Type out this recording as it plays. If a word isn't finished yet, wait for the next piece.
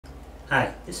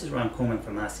Hi, this is Ron Couming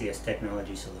from RCS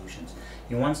Technology Solutions,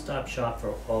 your one-stop shop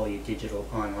for all your digital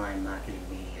online marketing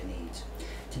media needs.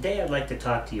 Today I'd like to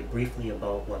talk to you briefly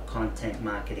about what content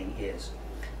marketing is.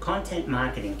 Content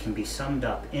marketing can be summed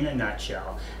up in a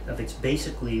nutshell of it's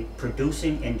basically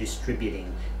producing and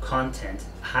distributing content,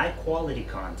 high-quality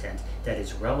content that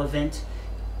is relevant,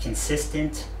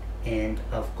 consistent, and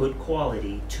of good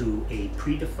quality to a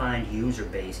predefined user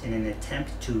base in an attempt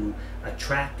to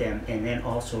attract them and then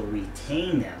also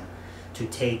retain them to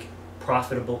take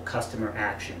profitable customer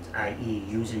actions, i.e.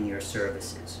 using your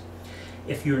services.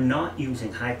 If you're not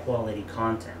using high quality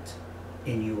content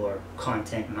in your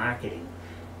content marketing,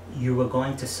 you are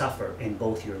going to suffer in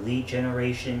both your lead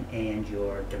generation and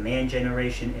your demand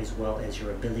generation, as well as your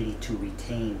ability to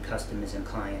retain customers and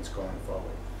clients going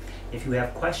forward. If you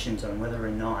have questions on whether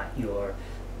or not your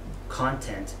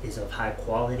content is of high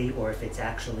quality or if it's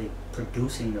actually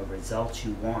producing the results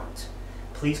you want,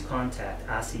 please contact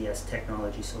RCS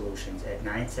Technology Solutions at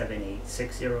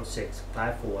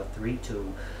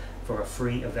 978-606-5432 for a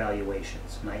free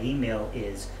evaluations. My email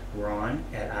is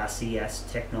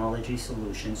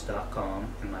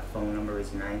ron@rcstechnologysolutions.com and my phone number is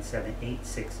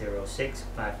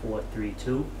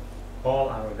 978-606-5432. All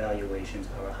our evaluations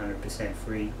are 100%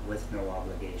 free with no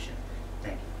obligation.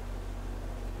 Thank you.